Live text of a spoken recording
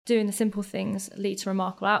doing the simple things lead to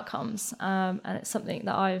remarkable outcomes. And it's something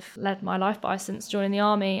that I've led my life by since joining the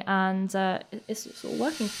army, and it's sort of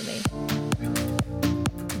working for me.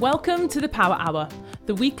 Welcome to the Power Hour,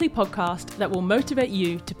 the weekly podcast that will motivate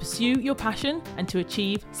you to pursue your passion and to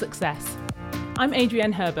achieve success. I'm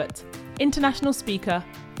Adrienne Herbert, international speaker,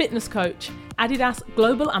 fitness coach, Adidas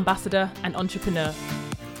Global Ambassador and entrepreneur.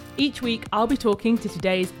 Each week, I'll be talking to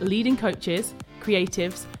today's leading coaches,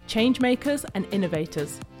 creatives, change makers and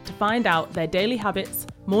innovators to find out their daily habits,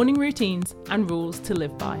 morning routines and rules to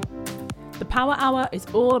live by. The Power Hour is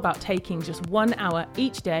all about taking just 1 hour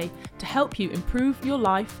each day to help you improve your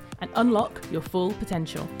life and unlock your full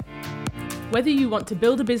potential. Whether you want to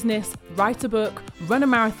build a business, write a book, run a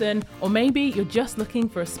marathon, or maybe you're just looking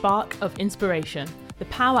for a spark of inspiration, the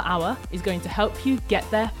Power Hour is going to help you get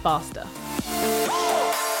there faster.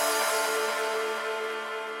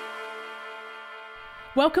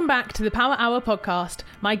 Welcome back to the Power Hour podcast.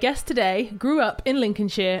 My guest today grew up in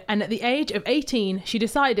Lincolnshire, and at the age of 18, she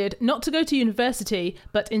decided not to go to university,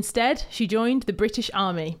 but instead she joined the British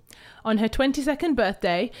Army. On her 22nd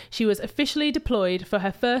birthday, she was officially deployed for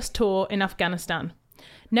her first tour in Afghanistan.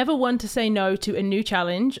 Never one to say no to a new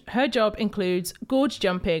challenge, her job includes gorge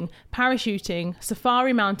jumping, parachuting,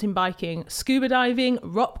 safari mountain biking, scuba diving,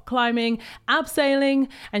 rock climbing, abseiling,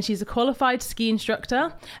 and she's a qualified ski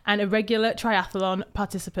instructor and a regular triathlon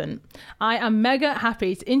participant. I am mega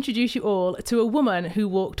happy to introduce you all to a woman who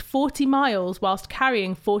walked 40 miles whilst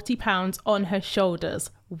carrying 40 pounds on her shoulders.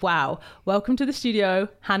 Wow. Welcome to the studio,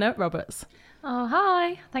 Hannah Roberts. Oh,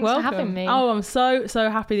 hi. Thanks for having me. Oh, I'm so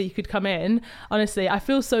happy that you could come in. Honestly, I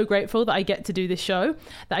feel so grateful that I get to do this show,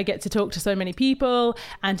 that I get to talk to so many people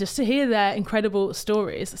and just to hear their incredible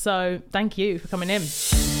stories. So thank you for coming in.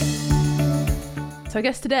 So I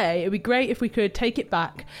guess today it'd be great if we could take it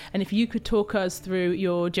back and if you could talk us through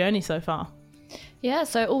your journey so far. Yeah,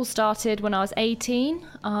 so it all started when I was 18.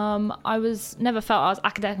 I never felt I was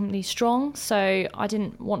academically strong, so I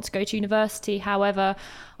didn't want to go to university. However,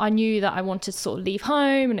 I knew that I wanted to sort of leave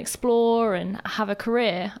home and explore and have a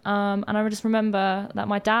career. And I just remember that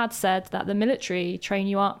my dad said that the military train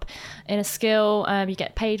you up in a skill, you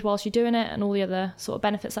get paid whilst you're doing it, and all the other sort of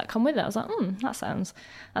benefits that come with it. I was like,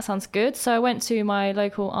 that sounds good. So I went to my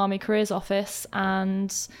local army careers office,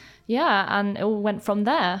 and and it all went from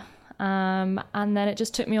there. And then it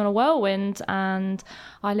just took me on a whirlwind, and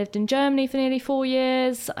I lived in Germany for nearly 4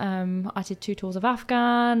 years. I did 2 tours of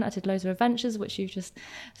Afghan. I did loads of adventures, which you just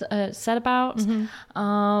said about.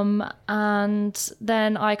 Mm-hmm. And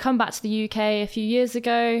then I come back to the UK a few years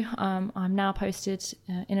ago. I'm now posted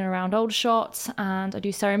in and around Aldershot, and I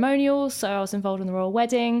do ceremonials. So I was involved in the royal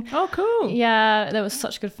wedding. Oh, cool. Yeah, that was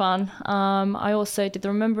such good fun. I also did the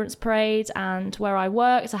Remembrance Parade, and where I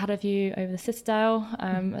worked, I had a view over the Citadel.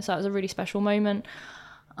 So it was a really special moment.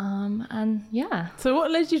 So what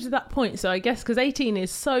led you to that point? So I guess because 18 is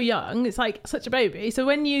so young, it's like such a baby. So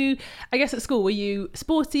when you, I guess at school, were you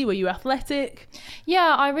sporty? Were you athletic?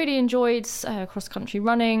 Yeah, I really enjoyed cross-country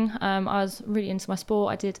running. I was really into my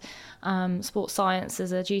sport. I did sports science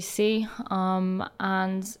as a GCSE,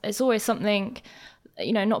 and it's always something,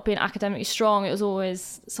 not being academically strong, it was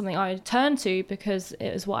always something I turned to because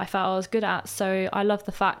it was what I felt I was good at. So I love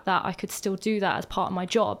the fact that I could still do that as part of my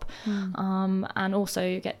job, and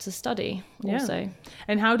also get to study also.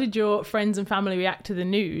 And how did your friends and family react to the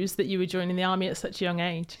news that you were joining the army at such a young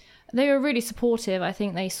age? They were really supportive. I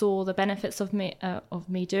think they saw the benefits of me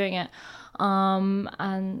doing it,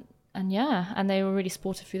 and they were really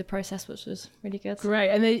supportive through the process, which was really good. Great.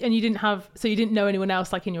 And you didn't know anyone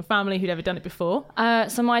else like in your family who'd ever done it before?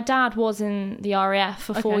 So my dad was in the RAF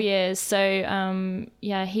for 4 years. So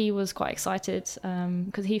he was quite excited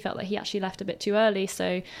because he felt that he actually left a bit too early.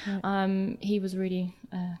 So he was really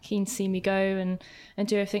keen to see me go and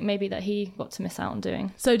do everything maybe that he got to miss out on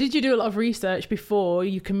doing. So did you do a lot of research before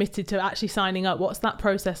you committed to actually signing up? What's that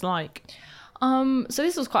process like? So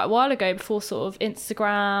this was quite a while ago, before sort of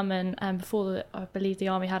Instagram and before I believe the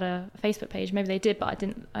army had a Facebook page. Maybe they did, but I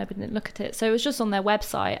didn't look at it. So it was just on their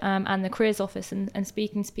website and the careers office and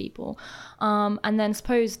speaking to people. And then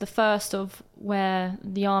suppose the first of where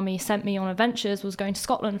the army sent me on adventures was going to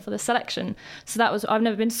Scotland for the selection. So I've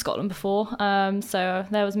never been to Scotland before. So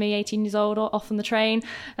there was me, 18 years old, off on the train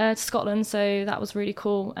to Scotland. So that was really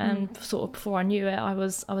cool. And sort of before I knew it, I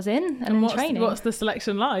was in and in training. What's the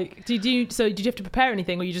selection like? Did you have to prepare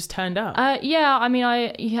anything, or you just turned up? You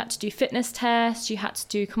had to do fitness tests, you had to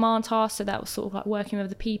do command tasks, so that was sort of like working with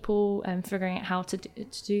the people and figuring out how to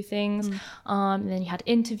do things. And then you had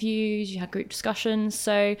interviews, you had group discussions.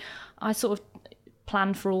 So I sort of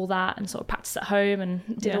planned for all that and sort of practiced at home and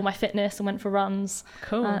did all my fitness and went for runs.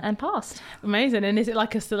 Cool. And passed. Amazing. And is it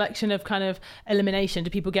like a selection of kind of elimination? Do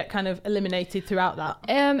people get kind of eliminated throughout that?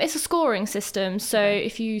 It's a scoring system. So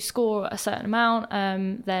if you score a certain amount,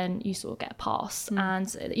 then you sort of get a pass. And,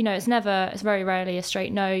 it's very rarely a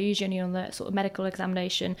straight no. Usually on the sort of medical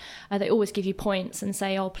examination, they always give you points and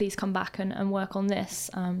say, oh, please come back and work on this.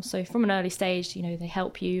 So from an early stage, they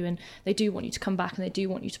help you and they do want you to come back and they do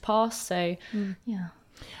want you to pass. So, yeah.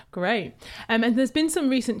 Great. And there's been some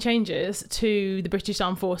recent changes to the British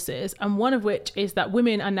Armed Forces, and one of which is that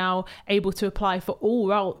women are now able to apply for all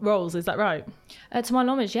roles. Is that right? To my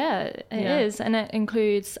knowledge, it is. And it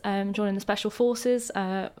includes joining the Special Forces.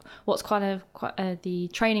 What's the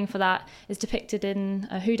training for that is depicted in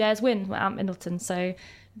Who Dares Win at Middleton. So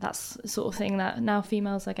that's the sort of thing that now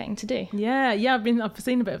females are getting to do. I've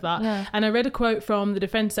seen a bit of that. And I read a quote from the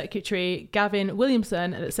Defence Secretary Gavin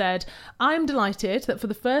Williamson that said, "I'm delighted that for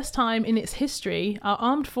the first time in its history our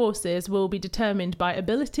armed forces will be determined by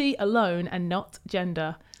ability alone and not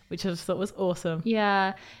gender," which I just thought was awesome.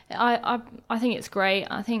 I think it's great.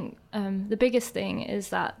 I think the biggest thing is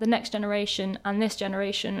that the next generation and this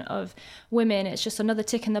generation of women, it's just another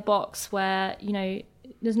tick in the box where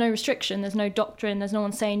there's no restriction, there's no doctrine, there's no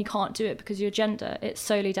one saying you can't do it because of your gender. It's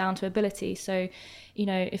solely down to ability. So,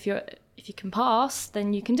 if you can pass,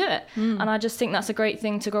 then you can do it. And I just think that's a great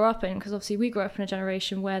thing to grow up in, because obviously we grew up in a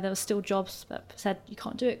generation where there was still jobs that said you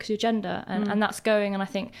can't do it because of your gender, and that's going. And I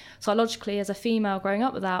think psychologically as a female growing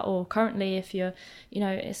up with that, or currently if you're,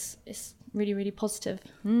 it's really, really positive.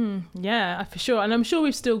 Yeah, for sure. And I'm sure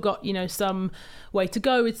we've still got, some way to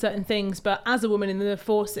go with certain things, but as a woman in the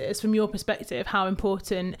forces, from your perspective, how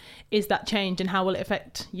important is that change and how will it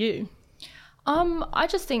affect you? I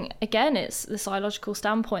just think, again, it's the psychological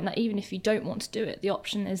standpoint that even if you don't want to do it, the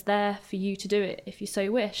option is there for you to do it if you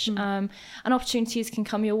so wish. And opportunities can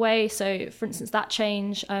come your way. So, for instance, that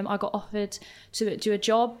change, I got offered to do a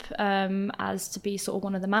job as to be sort of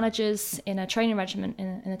one of the managers in a training regiment,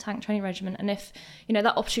 in a tank training regiment. And if,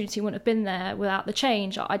 that opportunity wouldn't have been there without the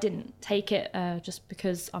change, I didn't take it just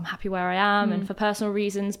because I'm happy where I am and for personal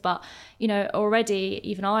reasons. But, already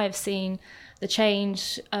even I have seen the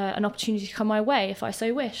change, an opportunity to come my way if I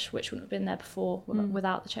so wish, which wouldn't have been there before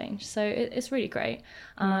without the change. So it's really great.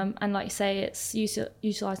 And like you say, it's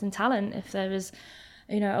utilising talent. If there is,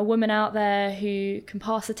 a woman out there who can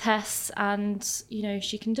pass the tests and,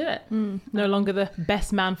 she can do it. No longer the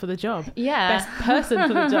best man for the job. Yeah. Best person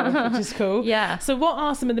for the job, which is cool. Yeah. So what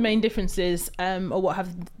are some of the main differences, or what have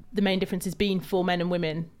the main differences been for men and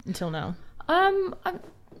women until now?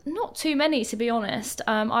 Not too many, to be honest.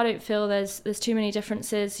 I don't feel there's too many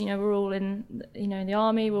differences. We're all in the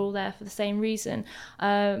army. We're all there for the same reason.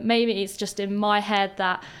 Maybe it's just in my head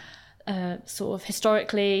that sort of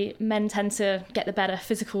historically men tend to get the better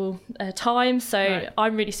physical time. So right.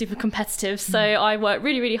 I'm really super competitive. So I work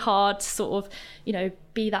really, really hard to sort of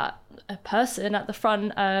be that person at the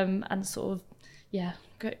front and sort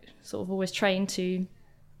of always train to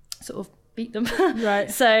sort of beat them. Right.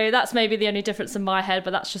 So that's maybe the only difference in my head,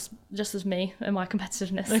 but that's just as me and my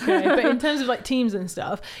competitiveness. Okay. But in terms of like teams and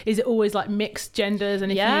stuff, is it always like mixed genders? And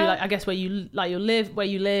if you I guess where you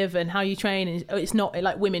live and how you train, it's not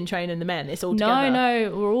like women training the men, it's all together.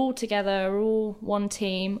 No, we're all together, we're all one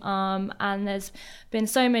team. And there's been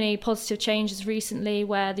so many positive changes recently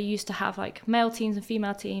where they used to have like male teams and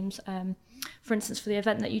female teams, for instance, for the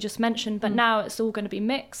event that you just mentioned, but now it's all going to be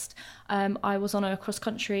mixed. I was on a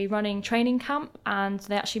cross-country running training camp, and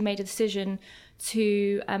they actually made a decision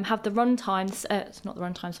to have the run times,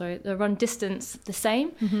 the run distance the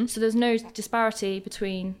same. So there's no disparity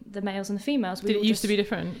between the males and the females. Did it used to be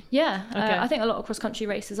different? Yeah. Okay. I think a lot of cross-country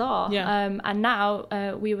races are. Yeah. And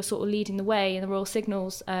now we were sort of leading the way in the Royal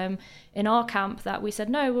Signals in our camp, that we said,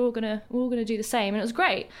 no, we're all gonna do the same. And it was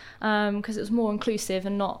great because it was more inclusive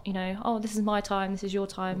and not, oh, this is my time, this is your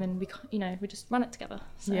time, and we just run it together.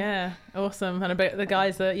 So. Yeah, awesome. And I bet the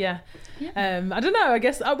guys that, I don't know, I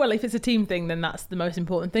guess, well, if it's a team thing, then that's the most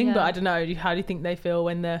important thing. But I don't know, how do you think they feel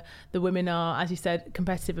when the women are, as you said,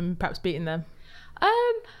 competitive and perhaps beating them? No,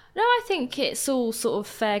 I think it's all sort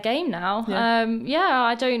of fair game now.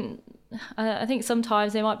 I think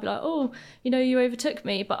sometimes they might be like, oh, you overtook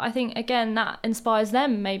me. But I think, again, that inspires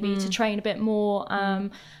them maybe to train a bit more.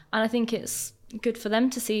 And I think it's good for them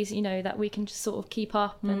to see, that we can just sort of keep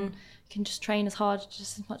up and can just train as hard,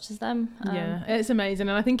 just as much as them. Yeah, it's amazing.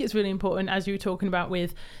 And I think it's really important, as you were talking about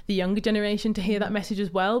with the younger generation, to hear that message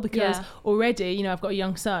as well, because already, you know, I've got a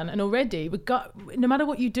young son, and already no matter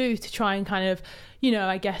what you do to try and kind of, you know,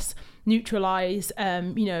 I guess neutralize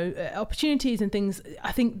opportunities and things,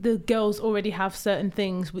 I think the girls already have certain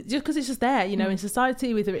things just because it's just there, you know, in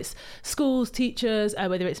society, whether it's schools, teachers,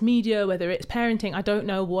 whether it's media, whether it's parenting, I don't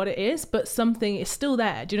know what it is, but something is still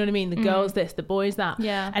there. Do you know what I mean? The girls this, the boys that.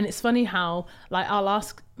 And it's funny how, like, I'll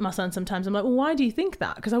ask my son sometimes, I'm like, well, why do you think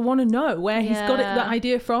that? Because I want to know where he's got that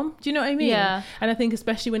idea from. Do you know what I mean? And I think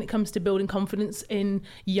especially when it comes to building confidence in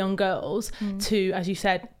young girls to, as you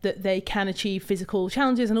said, that they can achieve physical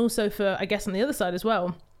challenges, and also for, I guess, on the other side as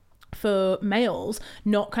well, for males,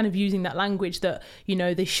 not kind of using that language that, you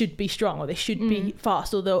know, they should be strong or they should be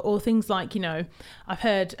fast, or things like, you know, I've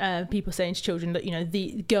heard people saying to children that, you know,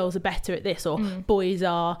 the girls are better at this, or boys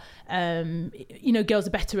are, you know, girls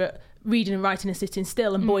are better at reading and writing and sitting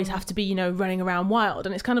still, and boys have to be, you know, running around wild.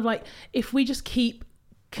 And it's kind of like, if we just keep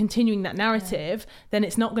continuing that narrative, then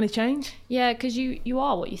it's not going to change. Yeah, because you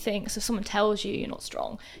are what you think. So if someone tells you you're not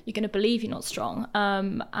strong, you're going to believe you're not strong.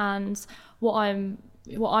 And what I'm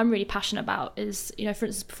really passionate about is, you know, for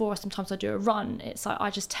instance, before sometimes I do a run, it's like I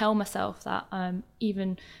just tell myself that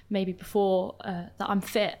even maybe before that I'm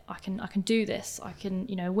fit, I can do this, I can,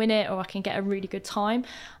 you know, win it, or I can get a really good time.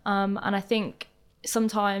 And I think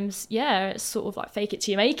sometimes it's sort of like fake it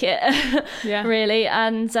till you make it. Really.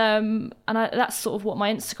 And that's sort of what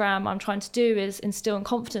my Instagram I'm trying to do, is instill in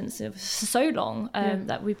confidence. For so long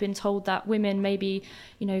that we've been told that women maybe,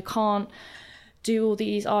 you know, can't do all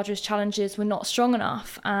these arduous challenges, we're not strong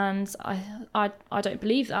enough, and I don't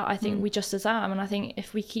believe that. I think we just as am, and I think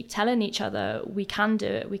if we keep telling each other we can do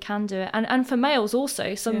it, and for males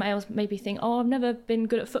also, some males maybe think, oh, I've never been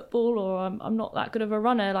good at football, or I'm not that good of a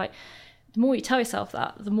runner. Like, the more you tell yourself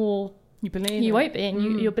that, the more you believe you won't be,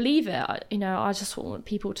 and you'll believe it. You know, I just want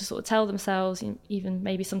people to sort of tell themselves, even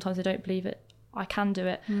maybe sometimes they don't believe it, I can do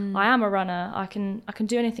it. I am a runner. I can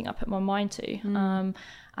do anything I put my mind to.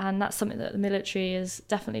 And that's something that the military has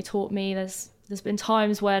definitely taught me. There's been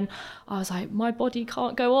times when I was like, my body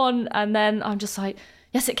can't go on, and then I'm just like,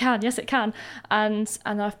 yes it can, and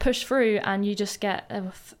I've pushed through, and you just get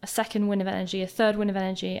a second wind of energy, a third wind of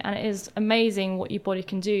energy, and it is amazing what your body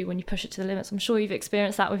can do when you push it to the limits. I'm sure you've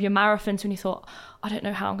experienced that with your marathons, when you thought, I don't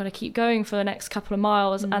know how I'm going to keep going for the next couple of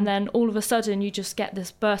miles, and then all of a sudden you just get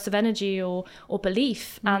this burst of energy or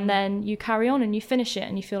belief, and then you carry on and you finish it,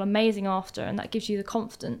 and you feel amazing after, and that gives you the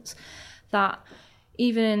confidence that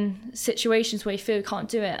even in situations where you feel you can't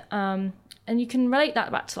do it, and you can relate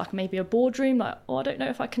that back to like maybe a boardroom, like, oh, I don't know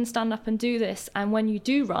if I can stand up and do this. And when you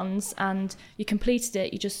do runs and you completed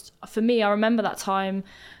it, for me, I remember that time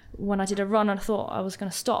when I did a run and I thought I was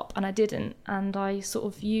going to stop, and I didn't. And I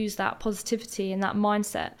sort of used that positivity and that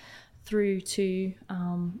mindset through to, you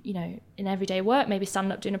know, in everyday work, maybe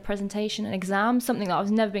standing up doing a presentation, an exam, something that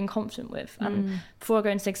I've never been confident with. And before I go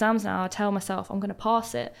into exams now, I tell myself I'm going to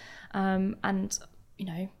pass it. And you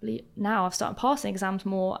know, now I've started passing exams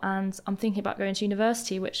more, and I'm thinking about going to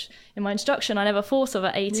university, which in my instruction I never thought of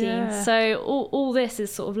at 18. So all this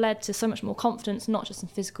has sort of led to so much more confidence, not just in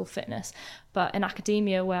physical fitness, but in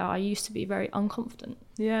academia, where I used to be very unconfident.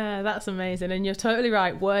 Yeah, that's amazing. And you're totally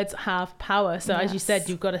right. Words have power. So as you said,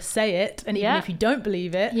 you've got to say it. And even if you don't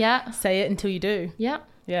believe it, say it until you do.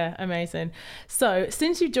 Yeah, amazing. So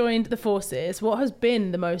since you joined the forces, what has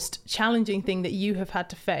been the most challenging thing that you have had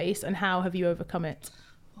to face, and how have you overcome it?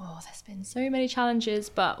 Oh, there's been so many challenges,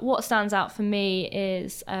 but what stands out for me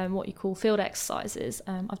is what you call field exercises.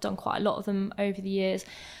 I've done quite a lot of them over the years.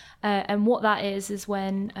 And what that is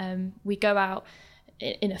when we go out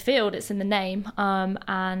in a field, it's in the name,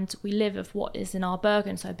 and we live of what is in our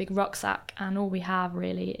Bergen, so a big rucksack, and all we have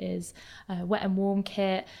really is wet and warm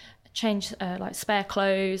kit, change like spare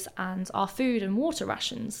clothes, and our food and water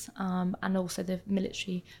rations, and also the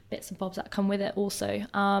military bits and bobs that come with it also,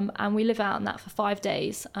 and we live out in that for 5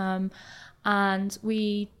 days, and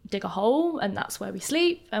we dig a hole, and that's where we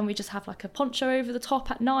sleep, and we just have like a poncho over the top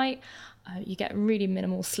at night. You get really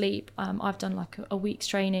minimal sleep. I've done like a week's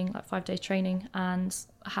training, like 5 days training, and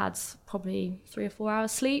had probably 3 or 4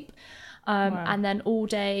 hours sleep. Wow. And then all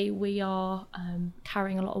day we are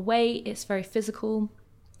carrying a lot of weight. It's very physical.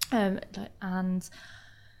 I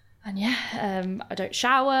don't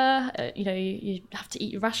shower, you have to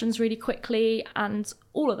eat your rations really quickly, and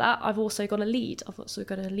all of that I've also got to lead. I've also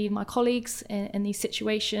got to lead my colleagues in these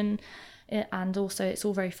situations, and also it's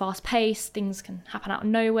all very fast paced. Things can happen out of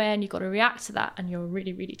nowhere, and you've got to react to that, and you're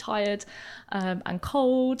really, really tired and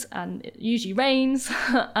cold, and it usually rains,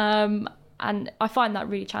 and I find that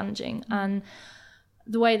really challenging. And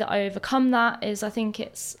the way that I overcome that is I think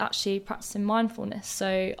it's actually practicing mindfulness.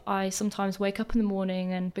 So I sometimes wake up in the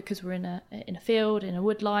morning, and because we're in a field, in a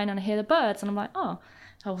wood line, and I hear the birds, and I'm like, oh,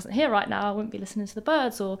 if I wasn't here right now, I wouldn't be listening to the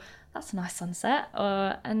birds, or that's a nice sunset,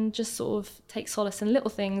 and just sort of take solace in little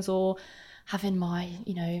things, or having my,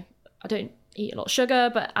 I don't eat a lot of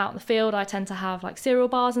sugar, but out in the field I tend to have like cereal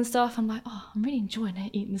bars and stuff. I'm like, oh, I'm really enjoying it,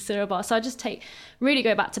 eating the cereal bar. So I just really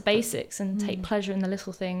go back to basics and take pleasure in the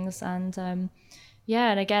little things. And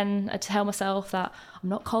and again, I tell myself that I'm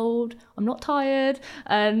not cold, I'm not tired,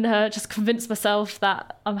 and just convince myself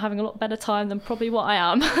that I'm having a lot better time than probably what I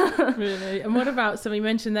am. Really? And what about, so you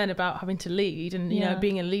mentioned then about having to lead and, you know,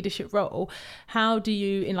 being in a leadership role. How do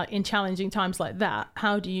you, in challenging times like that,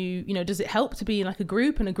 how do you, does it help to be in like a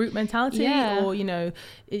group and a group mentality? Yeah. Or,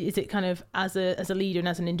 is it kind of as a leader and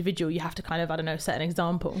as an individual, you have to kind of, I don't know, set an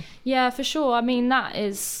example? Yeah, for sure. I mean, that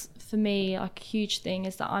is, for me, like a huge thing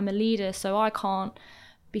is that I'm a leader, so I can't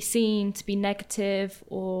be seen to be negative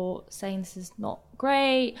or saying this is not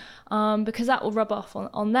great, because that will rub off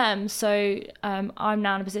on them. So I'm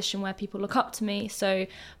now in a position where people look up to me. So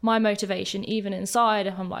my motivation, even inside,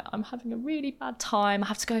 if I'm like, I'm having a really bad time, I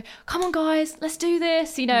have to go, come on guys, let's do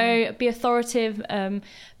this, be authoritative,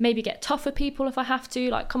 maybe get tough with people if I have to,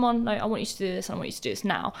 like, come on, no, I want you to do this, I want you to do this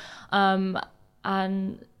now.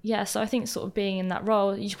 And yeah, so I think sort of being in that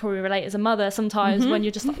role, you should probably relate as a mother sometimes when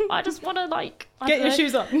you're just like, I just want to get your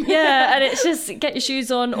shoes on. Yeah, and it's just get your shoes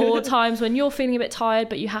on, or times when you're feeling a bit tired,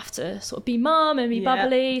 but you have to sort of be mum and be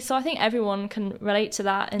bubbly. So I think everyone can relate to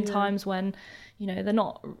that in times when, they're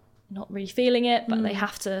not really feeling it, but they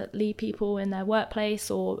have to lead people in their workplace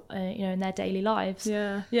or, in their daily lives.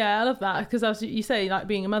 Yeah, I love that, because as you say, like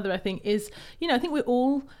being a mother, I think is, I think we're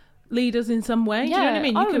all leaders in some way. Do you know what I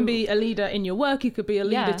mean? You can be a leader in your work, you could be a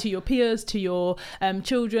leader to your peers, to your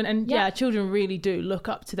children, and children really do look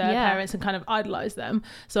up to their parents and kind of idolize them.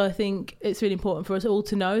 So I think it's really important for us all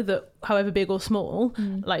to know that however big or small,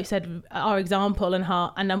 like you said, our example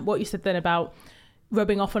and what you said then about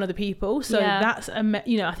rubbing off on other people. So that's,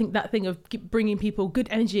 I think that thing of bringing people good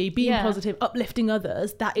energy, being positive, uplifting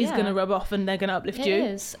others, that is going to rub off and they're going to uplift you.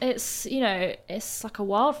 It is. It's, it's like a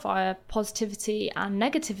wildfire, positivity and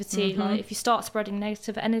negativity. Like if you start spreading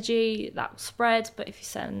negative energy, that will spread. But if you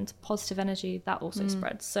send positive energy, that also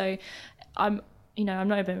spreads. So I'm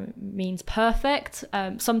not by means perfect.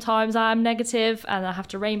 Sometimes I'm negative and I have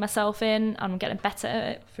to rein myself in. I'm getting better at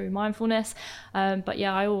it through mindfulness. But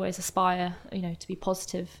I always aspire, to be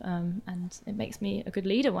positive, and it makes me a good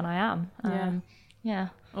leader when I am.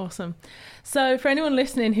 Awesome. So for anyone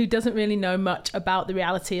listening who doesn't really know much about the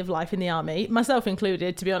reality of life in the army, myself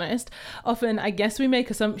included, to be honest, often I guess we make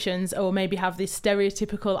assumptions or maybe have this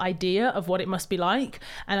stereotypical idea of what it must be like.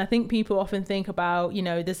 And I think people often think about,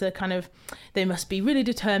 there's a kind of, they must be really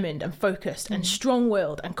determined and focused and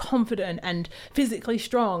strong-willed and confident and physically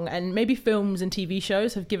strong. And maybe films and TV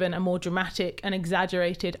shows have given a more dramatic and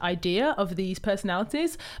exaggerated idea of these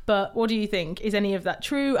personalities. But what do you think? Is any of that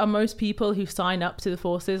true? Are most people who sign up to the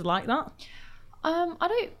forces like that?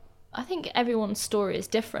 I think everyone's story is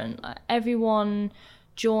different. Everyone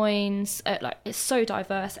joins, it's so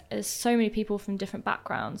diverse. There's so many people from different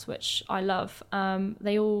backgrounds, which I love.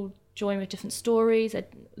 They all join with different stories.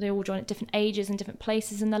 They all join at different ages and different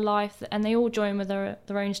places in their life, and they all join with their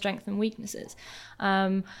own strengths and weaknesses.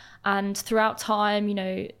 And throughout time,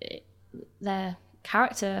 their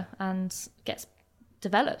character gets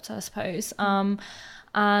developed, I suppose. And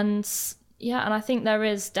I think there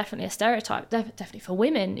is definitely a stereotype, definitely for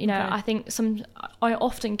women. I think I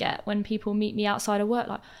often get when people meet me outside of work,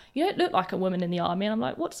 like, you don't look like a woman in the army. And I'm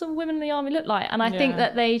like, what does a woman in the army look like? And I think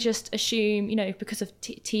that they just assume, because of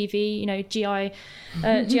TV, G.I.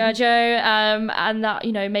 Joe, and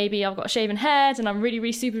that, maybe I've got a shaven head and I'm really,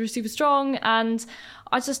 really super, super strong. And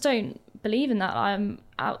I just don't believe in that. I'm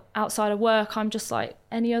outside of work, I'm just like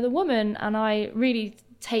any other woman. And I really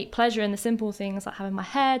take pleasure in the simple things, like having my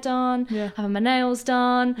hair done, having my nails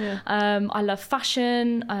done. I love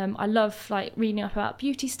fashion. I love like reading up about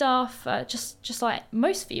beauty stuff, just like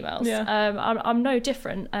most females. I'm no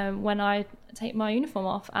different when I take my uniform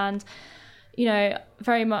off, and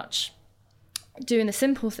very much doing the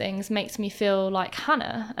simple things makes me feel like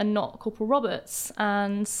Hannah and not Corporal Roberts.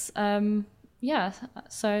 And so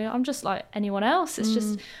I'm just like anyone else. It's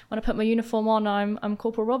just when I put my uniform on, I'm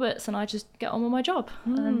Corporal Roberts, and I just get on with my job.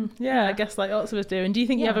 I guess like lots of us do. And do you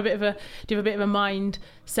think you have a bit of a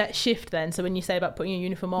mindset shift then? So when you say about putting your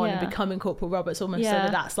uniform on and becoming Corporal Roberts, almost so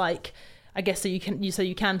that's like I guess so you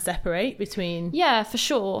can separate between. Yeah, for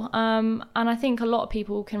sure. And I think a lot of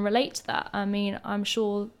people can relate to that. I mean, I'm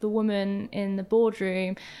sure the woman in the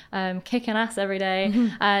boardroom kicking ass every day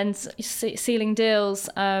and sealing deals,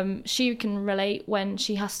 she can relate when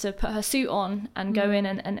she has to put her suit on and go in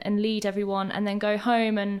and lead everyone, and then go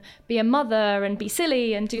home and be a mother and be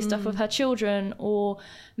silly and do stuff with her children. Or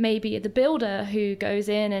maybe the builder who goes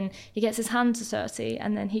in and he gets his hands dirty,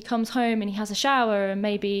 and then he comes home and he has a shower, and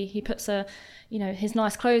maybe he puts his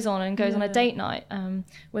nice clothes on and goes on a date night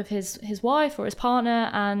with his wife or his partner.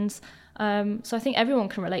 And so I think everyone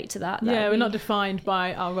can relate to that. We're not defined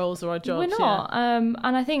by our roles or our jobs. We're not. And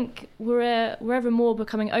I think we're ever more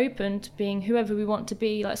becoming open to being whoever we want to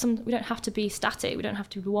be. Like we don't have to be static. We don't have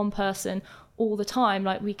to be one person all the time.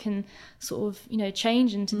 Like we can sort of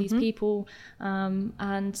change into these people,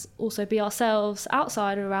 and also be ourselves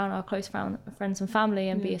outside around our close friends and family,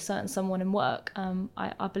 and be a certain someone in work.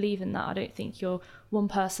 I believe in that. I don't think you're one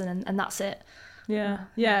person and that's it. Yeah,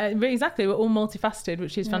 exactly. We're all multifaceted,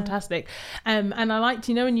 which is fantastic. And I liked,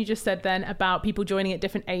 when you just said then about people joining at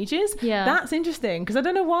different ages. Yeah, that's interesting, because I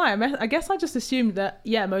don't know why. I guess I just assumed that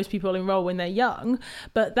most people enroll when they're young,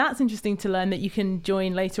 but that's interesting to learn that you can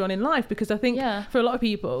join later on in life, because I think for a lot of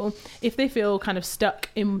people, if they feel kind of stuck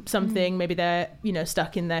in something, maybe they're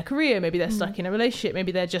stuck in their career, maybe they're stuck in a relationship,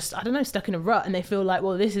 maybe they're just stuck in a rut, and they feel like,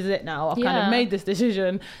 well, this is it now. I've kind of made this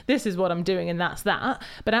decision. This is what I'm doing, and that's that.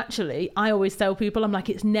 But actually, I always tell people, I'm like,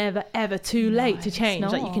 it's never ever too late to change.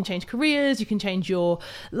 Like, you can change careers, you can change your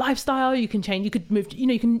lifestyle, you can move,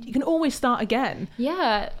 you can always start again.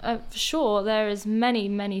 For sure. There is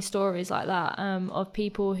many stories like that, of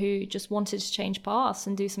people who just wanted to change paths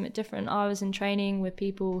and do something different. I was in training with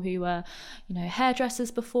people who were hairdressers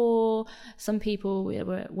before. Some people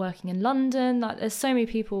were working in London. Like, there's so many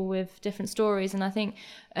people with different stories, and I think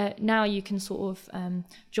now you can sort of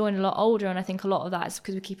join a lot older, and I think a lot of that is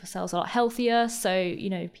because we keep ourselves a lot healthier, so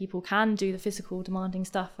people can do the physical demanding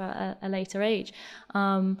stuff at a later age,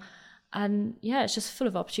 and it's just full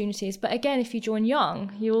of opportunities. But again, if you join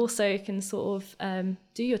young, you also can sort of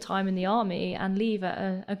do your time in the army and leave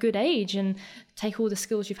at a good age and take all the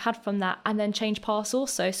skills you've had from that and then change paths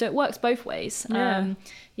also. So it works both ways.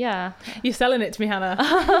 You're selling it to me, Hannah.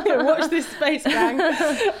 Watch this space, gang.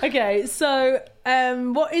 Okay, so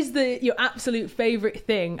what is your absolute favourite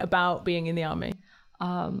thing about being in the army?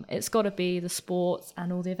 It's got to be the sports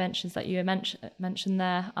and all the adventures that you mentioned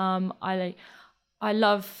there. I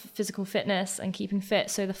love physical fitness and keeping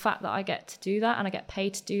fit, so the fact that I get to do that and I get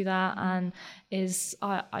paid to do that and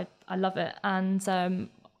I love it. And to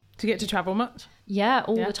get to travel much?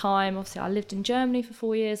 All the time. Obviously, I lived in Germany for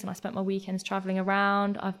 4 years and I spent my weekends traveling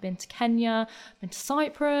around. I've been to Kenya, I've been to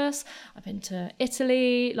Cyprus, I've been to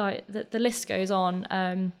Italy, like the list goes on.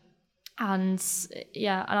 And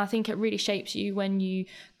I think it really shapes you when you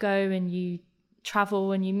go and you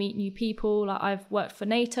travel and you meet new people. Like, I've worked for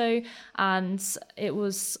NATO, and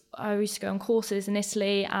I used to go on courses in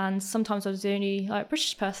Italy, and sometimes I was the only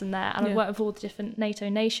British person there, and I worked with all the different NATO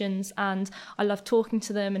nations, and I love talking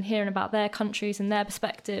to them and hearing about their countries and their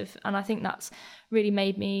perspective. And I think that's really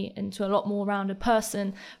made me into a lot more rounded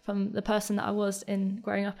person from the person that I was in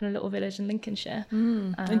growing up in a little village in Lincolnshire.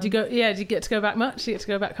 And do you get to go back much? Do you get to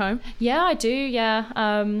go back home? Yeah, I do.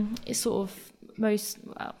 It's sort of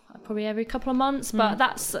probably every couple of months, but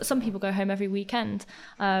that's, some people go home every weekend,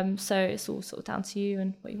 so it's all sort of down to you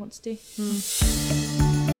and what you want to do.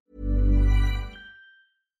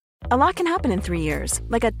 A lot can happen in 3 years,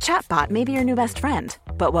 like a chatbot may be your new best friend.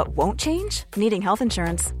 But what won't change? Needing health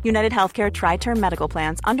insurance. United Healthcare Tri-Term Medical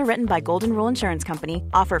Plans, underwritten by Golden Rule Insurance Company,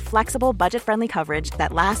 offer flexible, budget-friendly coverage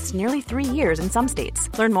that lasts nearly 3 years in some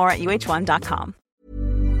states. Learn more at uh1.com.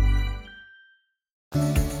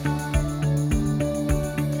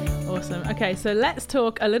 Awesome. Okay, so let's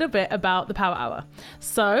talk a little bit about the Power Hour.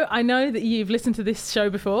 So I know that you've listened to this show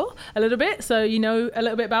before a little bit, so you know a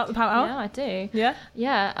little bit about the Power Hour? Yeah, I do.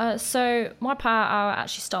 Yeah? So my Power Hour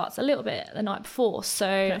actually starts a little bit the night before. So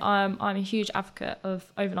okay. I'm a huge advocate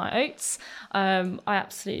of overnight oats. I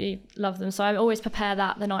absolutely love them. So I always prepare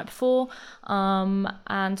that the night before.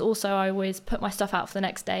 And also I always put my stuff out for the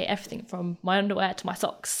next day, everything from my underwear to my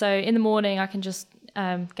socks. So in the morning I can just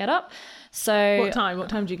get up. So what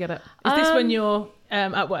time do you get up? Is this when you're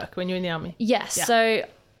at work, when you're in the army? Yes. Yeah. So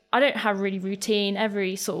I don't have really routine.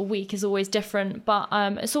 Every sort of week is always different, but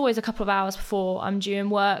it's always a couple of hours before I'm due in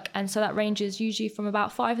work, and so that ranges usually from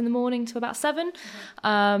about 5 a.m. to about 7.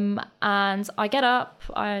 And I get up,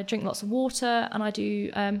 I drink lots of water, and I do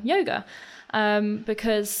yoga.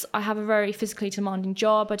 Because I have a very physically demanding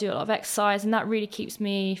job. I do a lot of exercise, and that really keeps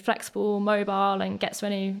me flexible, mobile, and gets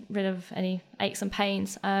rid of any aches and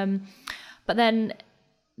pains. But then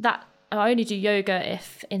that I only do yoga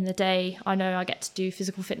if in the day I know I get to do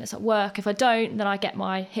physical fitness at work. If I don't, then I get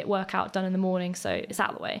my HIIT workout done in the morning, so it's out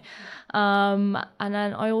of the way. And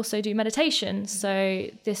then I also do meditation. So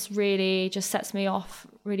this really just sets me off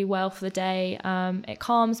really well for the day. It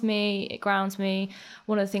calms me, it grounds me.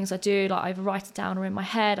 One of the things I do, like I write it down or in my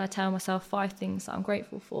head, I tell myself 5 things that I'm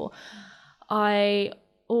grateful for. I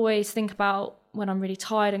always think about when I'm really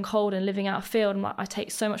tired and cold and living out a field, and I take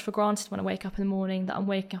so much for granted when I wake up in the morning that I'm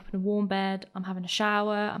waking up in a warm bed, I'm having a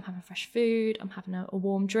shower, I'm having fresh food, I'm having a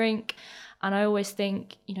warm drink. And I always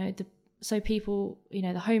think, so people,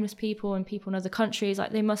 the homeless people and people in other countries,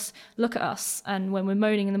 like they must look at us, and when we're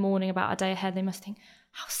moaning in the morning about our day ahead, they must think,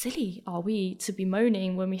 how silly are we to be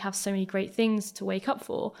moaning when we have so many great things to wake up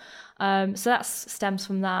for? So that stems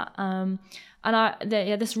from that. And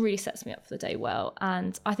this really sets me up for the day well.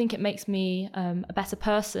 And I think it makes me a better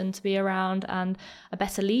person to be around and a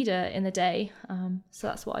better leader in the day. So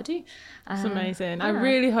that's what I do. It's amazing. Yeah. I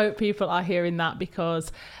really hope people are hearing that,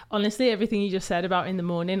 because honestly, everything you just said about in the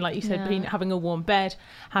morning, like you said, having a warm bed,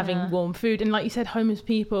 having warm food, and like you said, homeless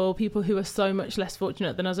people who are so much less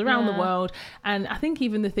fortunate than us around the world. And I think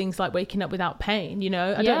even the things like waking up without pain,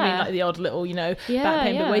 I don't mean like the odd little, back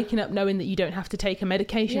pain, but waking up knowing that you don't have to take a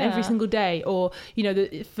medication every single day, or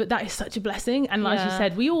that is such a blessing. And like you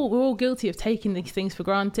said, we're all guilty of taking these things for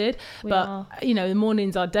granted. The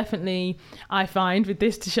mornings are definitely, I find with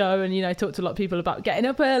this show, and I talk to a lot of people about getting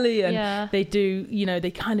up early, and they do,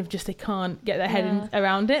 they kind of just, they can't get their head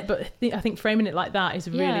around it. But I think framing it like that is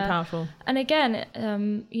really powerful. And again,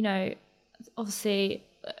 obviously,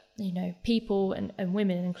 people and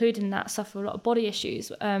women included in that suffer a lot of body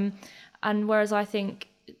issues, and whereas I think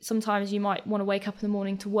sometimes you might want to wake up in the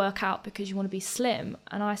morning to work out because you want to be slim,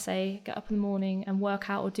 and I say get up in the morning and work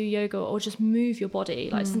out, or do yoga, or just move your body.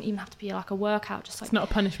 Like it doesn't even have to be like a workout, just like, it's not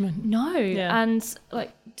a punishment. No. And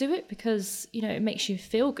like do it because it makes you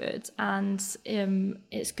feel good, and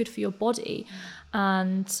it's good for your body.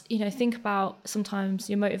 And think about sometimes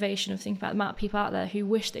your motivation of thinking about the amount of people out there who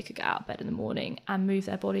wish they could get out of bed in the morning and move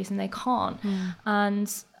their bodies, and they can't.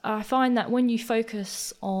 And I find that when you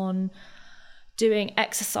focus on doing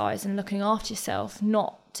exercise and looking after yourself,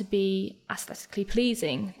 not to be aesthetically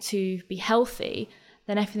pleasing, to be healthy,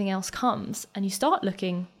 then everything else comes, and you start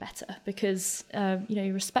looking better because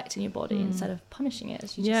you're respecting your body instead of punishing it,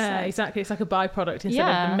 as you just said. Exactly. It's like a byproduct instead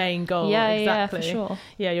of the main goal. Exactly. For sure.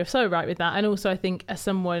 Yeah, you're so right with that. And also I think as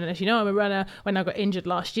someone, as you know, I'm a runner. When I got injured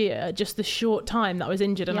last year, just the short time that I was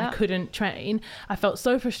injured and I couldn't train, I felt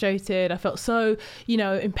so frustrated. I felt so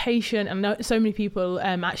impatient, and so many people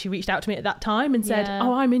actually reached out to me at that time and said,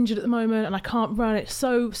 oh, I'm injured at the moment and I can't run. It's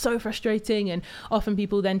so frustrating. And often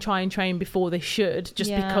people then try and train before they should, just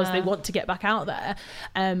because they want to get back out there.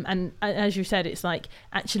 And as you said, it's like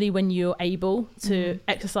actually when you're able to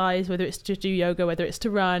exercise, whether it's to do yoga, whether it's to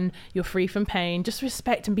run, you're free from pain. Just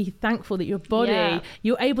respect and be thankful that your body,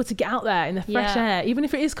 you're able to get out there in the fresh air, even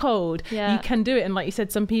if it is cold. You can do it. And like you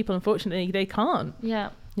said, some people, unfortunately, they can't. Yeah.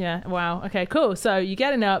 Wow. Okay, cool. So you're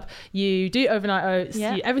getting up, you do overnight oats,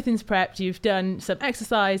 everything's prepped, you've done some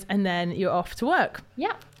exercise, and then you're off to work.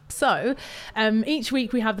 So each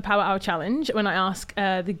week we have the Power Hour Challenge, when I ask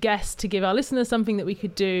the guests to give our listeners something that we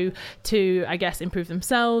could do to, I guess, improve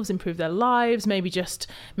themselves, improve their lives, maybe just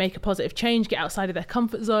make a positive change, get outside of their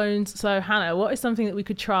comfort zones. So Hannah, what is something that we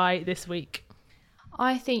could try this week?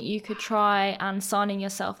 I think you could try and signing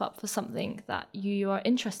yourself up for something that you are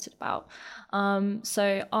interested about.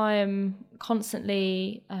 So I am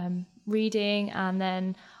constantly reading, and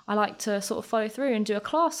then I like to sort of follow through and do a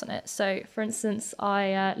class on it. So for instance,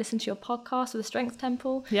 I listened to your podcast with the Strength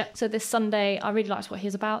Temple. So this Sunday, I really liked what he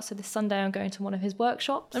was about. So this Sunday I'm going to one of his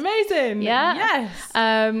workshops. Amazing. Yes.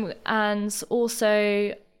 And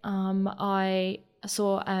also I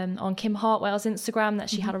saw on Kim Hartwell's Instagram that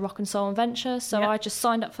she had a Rock and Soul Adventure. So I just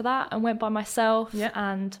signed up for that and went by myself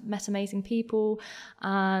and met amazing people.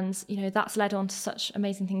 And, that's led on to such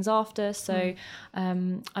amazing things after. So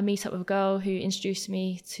I meet up with a girl who introduced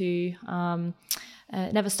me to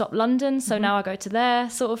Never Stop London. So now I go to their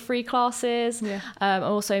sort of free classes. I'm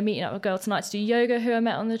also meeting up with a girl tonight to do yoga who I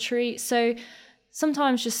met on the retreat. So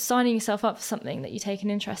sometimes just signing yourself up for something that you take an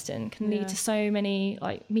interest in can lead to so many,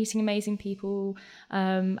 like meeting amazing people,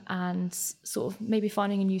 and sort of maybe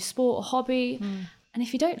finding a new sport or hobby. And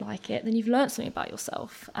if you don't like it, then you've learned something about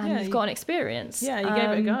yourself and you've got an experience. You gave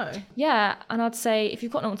it a go. And I'd say if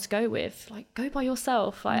you've got no one to go with, like go by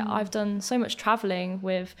yourself. Like I've done so much traveling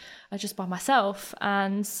with just by myself,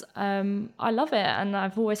 and I love it. And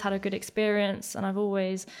I've always had a good experience, and I've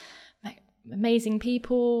always amazing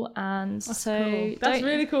people, and That's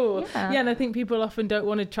really cool. And I think people often don't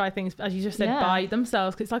want to try things, as you just said, by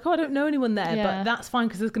themselves, because it's like, oh, I don't know anyone there, but that's fine,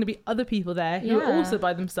 because there's going to be other people there who are also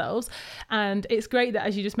by themselves. And it's great that,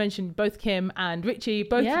 as you just mentioned, both Kim and Richie,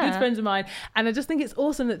 both good friends of mine, and I just think it's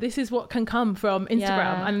awesome that this is what can come from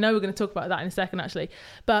Instagram. And I know we're going to talk about that in a second, actually,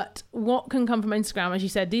 but what can come from Instagram, as you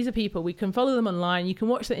said, these are people, we can follow them online, you can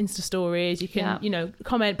watch their Insta stories, you can you know,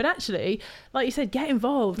 comment, but actually, like you said, get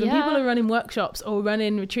involved. When people are running workshops or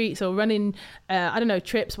running retreats or running I don't know,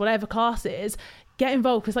 trips, whatever classes, get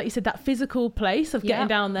involved, because like you said, that physical place of getting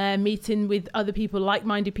down there, meeting with other people,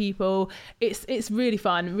 like-minded people, it's really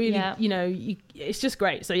fun, really you know, it's just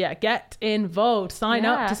great. So get involved, sign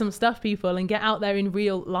up to some stuff, people, and get out there in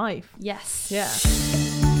real life.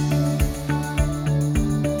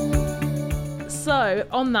 So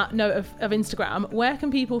on that note of Instagram, where can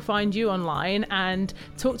people find you online, and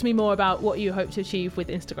talk to me more about what you hope to achieve with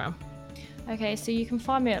Instagram? Okay, so you can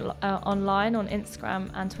find me online on Instagram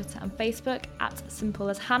and Twitter and Facebook at Simple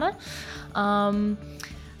as Hannah. And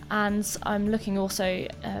I'm looking also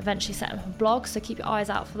eventually setting up a blog, so keep your eyes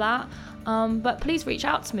out for that. But please reach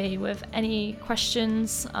out to me with any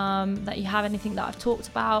questions that you have, anything that I've talked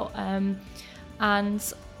about.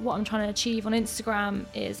 And what I'm trying to achieve on Instagram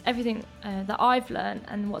is everything that I've learned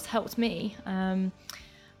and what's helped me.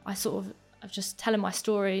 I'm just telling my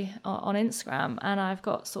story on Instagram, and I've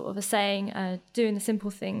got sort of a saying, doing the simple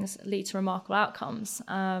things lead to remarkable outcomes.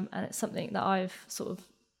 And it's something that I've sort of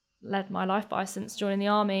led my life by since joining the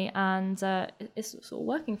army, and it's sort of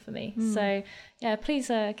working for me. So please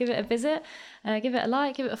give it a visit, give it a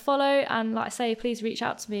like, give it a follow, and like I say, please reach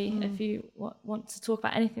out to me if you want to talk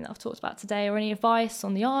about anything that I've talked about today, or any advice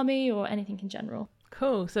on the army or anything in general.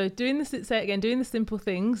 Cool. So doing the simple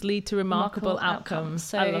things lead to remarkable outcomes.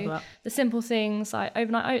 So I love that. The simple things, like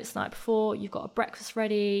overnight oats the night before, you've got a breakfast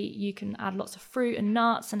ready, you can add lots of fruit and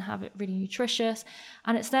nuts and have it really nutritious,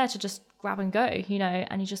 and it's there to just grab and go, you know,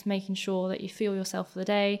 and you're just making sure that you fuel yourself for the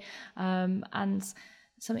day, and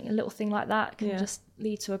a little thing like that can just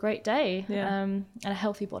lead to a great day and a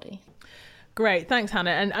healthy body. Great, thanks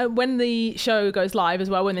Hannah. And when the show goes live as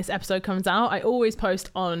well, when this episode comes out, I always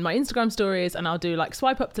post on my Instagram stories, and I'll do like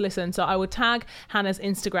swipe up to listen, so I will tag Hannah's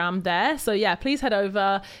Instagram there. So please head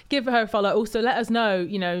over, give her a follow. Also let us know,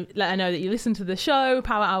 let her know that you listen to the show,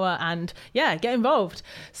 Power Hour, and get involved.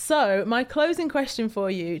 So my closing question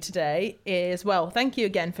for you today is, thank you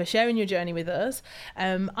again for sharing your journey with us.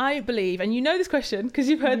 I believe, and you know this question because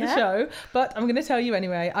you've heard the show, but I'm going to tell you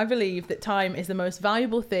anyway, I believe that time is the most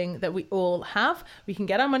valuable thing that we all have. We can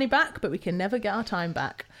get our money back, but we can never get our time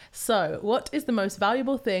back. So what is the most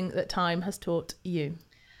valuable thing that time has taught you?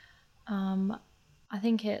 I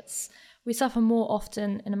think we suffer more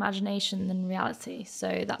often in imagination than reality.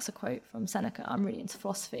 So that's a quote from Seneca. I'm really into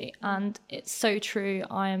philosophy, and it's so true.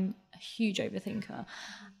 I am a huge overthinker,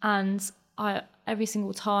 and every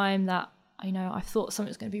single time that I thought something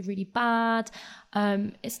was going to be really bad,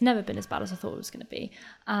 it's never been as bad as I thought it was going to be.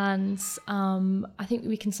 And I think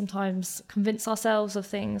we can sometimes convince ourselves of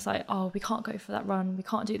things like, oh, we can't go for that run, we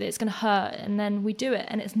can't do that, it's going to hurt, and then we do it,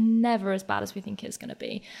 and it's never as bad as we think it's going to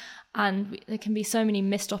be. And there can be so many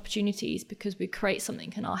missed opportunities because we create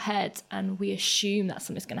something in our head and we assume that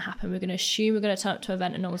something's going to happen. We're going to assume we're going to turn up to an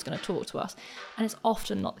event and no one's going to talk to us, and it's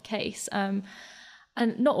often not the case.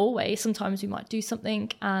 And not always. Sometimes we might do something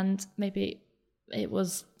and maybe it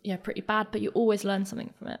was pretty bad, but you always learn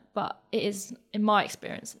something from it. But it is, in my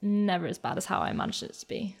experience, never as bad as how I imagined it to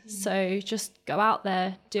be. So just go out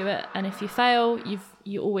there, do it, and if you fail,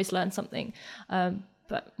 you always learn something.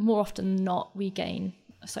 But more often than not, we gain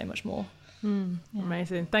so much more.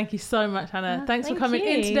 Amazing. Thank you so much, Hannah. Thanks for coming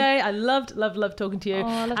in today. I loved talking to you.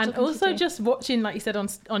 And also just watching, like you said,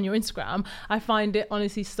 on your Instagram, I find it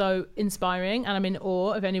honestly so inspiring, and I'm in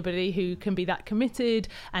awe of anybody who can be that committed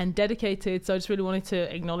and dedicated. So I just really wanted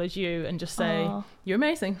to acknowledge you and just say you're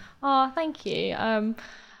amazing. Thank you.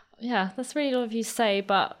 That's really all of you to say,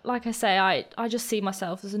 but like I say, I just see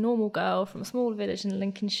myself as a normal girl from a small village in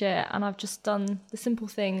Lincolnshire, and I've just done the simple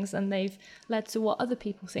things and they've led to what other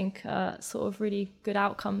people think are sort of really good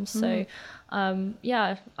outcomes. So I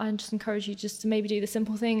just encourage you just to maybe do the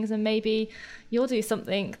simple things, and maybe you'll do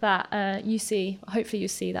something that hopefully you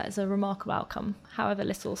see that is a remarkable outcome, however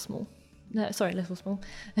little or small.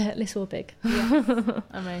 Little or big.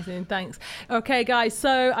 Amazing, thanks. Okay guys, so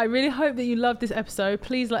I really hope that you loved this episode.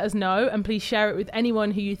 Please let us know, and please share it with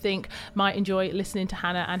anyone who you think might enjoy listening to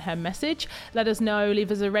Hannah and her message. Let us know, leave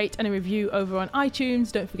us a rate and a review over on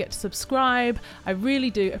iTunes. Don't forget to subscribe. I really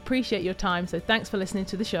do appreciate your time, so thanks for listening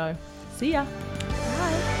to the show. See ya.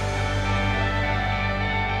 Bye.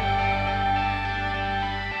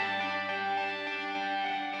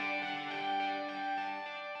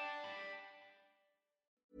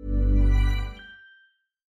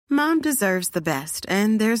 Mom deserves the best,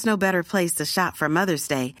 and there's no better place to shop for Mother's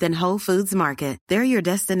Day than Whole Foods Market. They're your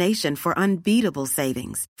destination for unbeatable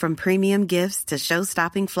savings, from premium gifts to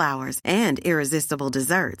show-stopping flowers and irresistible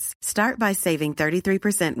desserts. Start by saving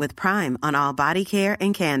 33% with Prime on all body care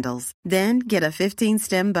and candles. Then get a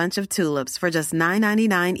 15-stem bunch of tulips for just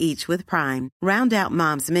 $9.99 each with Prime. Round out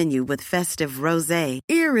Mom's menu with festive rosé,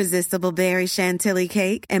 irresistible berry chantilly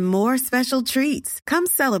cake, and more special treats. Come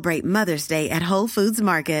celebrate Mother's Day at Whole Foods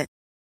Market.